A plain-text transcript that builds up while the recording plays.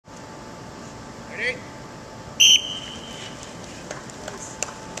Ready?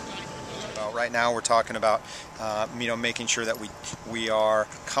 Well, right now we're talking about making sure that we are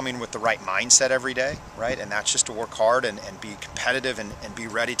coming with the right mindset every day, right? And that's just to work hard and be competitive and be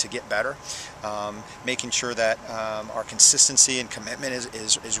ready to get better. Making sure that our consistency and commitment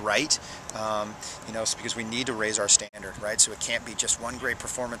is right. It's because we need to raise our standard, right? So it can't be just one great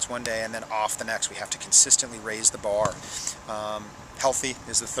performance one day and then off the next. We have to consistently raise the bar. Healthy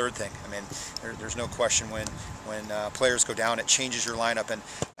is the third thing. I mean, there's no question when players go down, it changes your lineup. And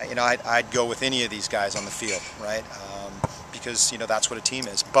I'd go with any of these guys on the field, right? Because that's what a team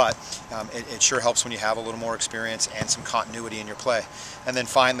is. But it sure helps when you have a little more experience and some continuity in your play. And then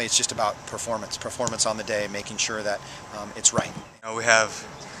finally, it's just about performance on the day, making sure that it's right. We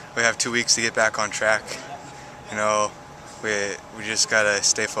have 2 weeks to get back on track. We just gotta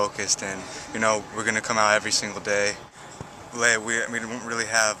stay focused, and we're gonna come out every single day. We don't really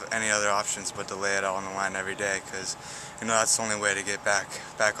have any other options but to lay it out on the line every day, because that's the only way to get back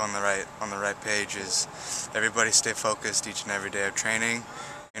on the right page. Is everybody stay focused each and every day of training,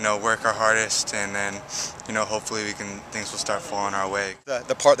 work our hardest, and then hopefully things will start falling our way.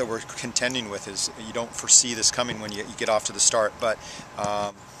 The part that we're contending with is you don't foresee this coming when you get off to the start, but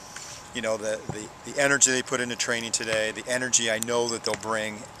the energy they put into training today, the energy I know that they'll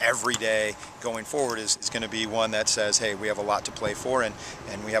bring every day going forward is going to be one that says, hey, we have a lot to play for, and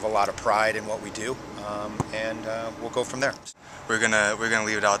we have a lot of pride in what we do, and we'll go from there. We're gonna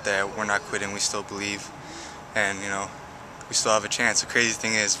leave it out there. We're not quitting. We still believe, and we still have a chance. The crazy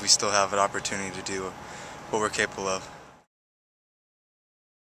thing is we still have an opportunity to do what we're capable of.